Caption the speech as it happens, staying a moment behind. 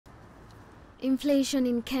Inflation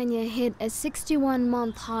in Kenya hit a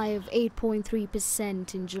 61-month high of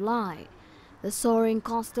 8.3% in July. The soaring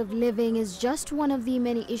cost of living is just one of the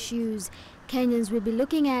many issues Kenyans will be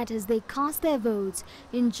looking at as they cast their votes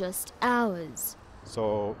in just hours.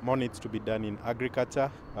 So more needs to be done in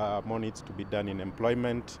agriculture, more needs to be done in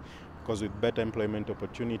employment, because with better employment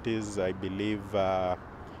opportunities, I believe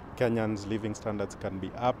Kenyans' living standards can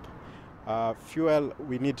be up. Fuel,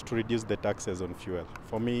 we need to reduce the taxes on fuel.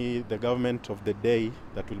 For me, the government of the day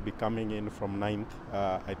that will be coming in from 9th,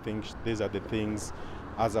 I think these are the things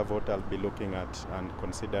as a voter I'll be looking at and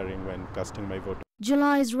considering when casting my vote.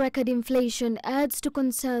 July's record inflation adds to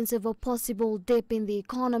concerns of a possible dip in the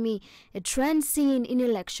economy, a trend seen in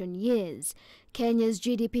election years. Kenya's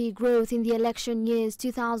GDP growth in the election years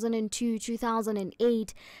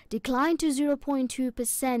 2002-2008 declined to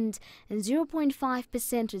 0.2% and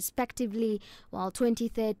 0.5% respectively, while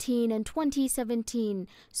 2013 and 2017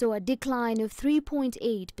 saw a decline of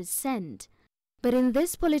 3.8%. But in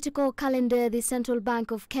this political calendar, the Central Bank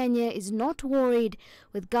of Kenya is not worried,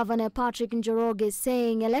 with Governor Patrick Njoroge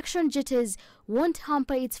saying election jitters won't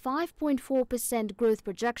hamper its 5.4% growth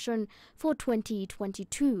projection for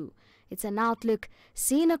 2022. It's an outlook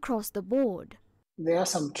seen across the board. There are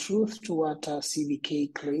some truth to what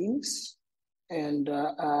CBK claims, and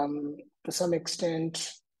to some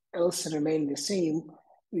extent else remain the same.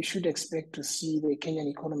 We should expect to see the Kenyan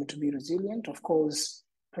economy to be resilient. Of course,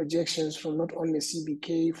 projections from not only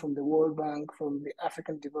CBK, from the World Bank, from the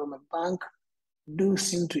African Development Bank do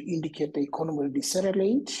seem to indicate the economy will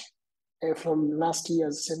decelerate from last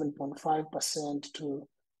year's 7.5% to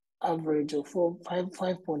average of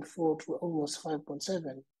 5.4 to almost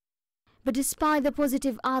 5.7. But despite the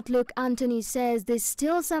positive outlook, Anthony says there's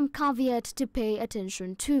still some caveat to pay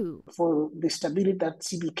attention to. For the stability that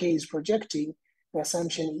CBK is projecting, the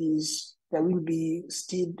assumption is there will be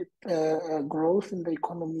steady growth in the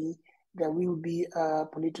economy, there will be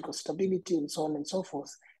political stability, and so on and so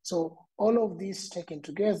forth. So all of these taken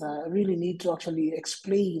together really need to actually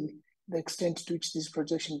explain the extent to which this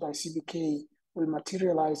projection by CBK will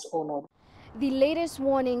materialize or not. The latest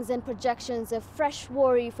warnings and projections are fresh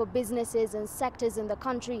worry for businesses and sectors in the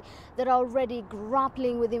country that are already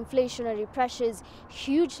grappling with inflationary pressures,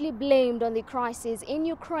 hugely blamed on the crisis in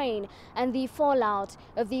Ukraine and the fallout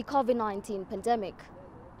of the COVID-19 pandemic.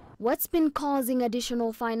 What's been causing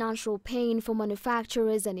additional financial pain for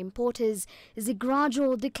manufacturers and importers is the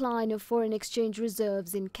gradual decline of foreign exchange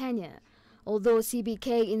reserves in Kenya. Although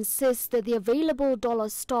CBK insists that the available dollar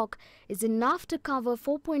stock is enough to cover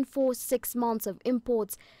 4.46 months of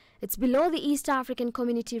imports, it's below the East African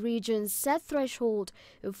Community region's set threshold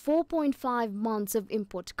of 4.5 months of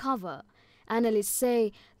import cover. Analysts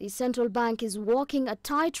say the central bank is walking a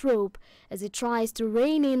tightrope as it tries to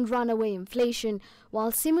rein in runaway inflation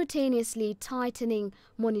while simultaneously tightening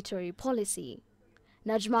monetary policy.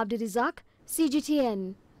 Najma Abdirizak,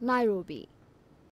 CGTN, Nairobi.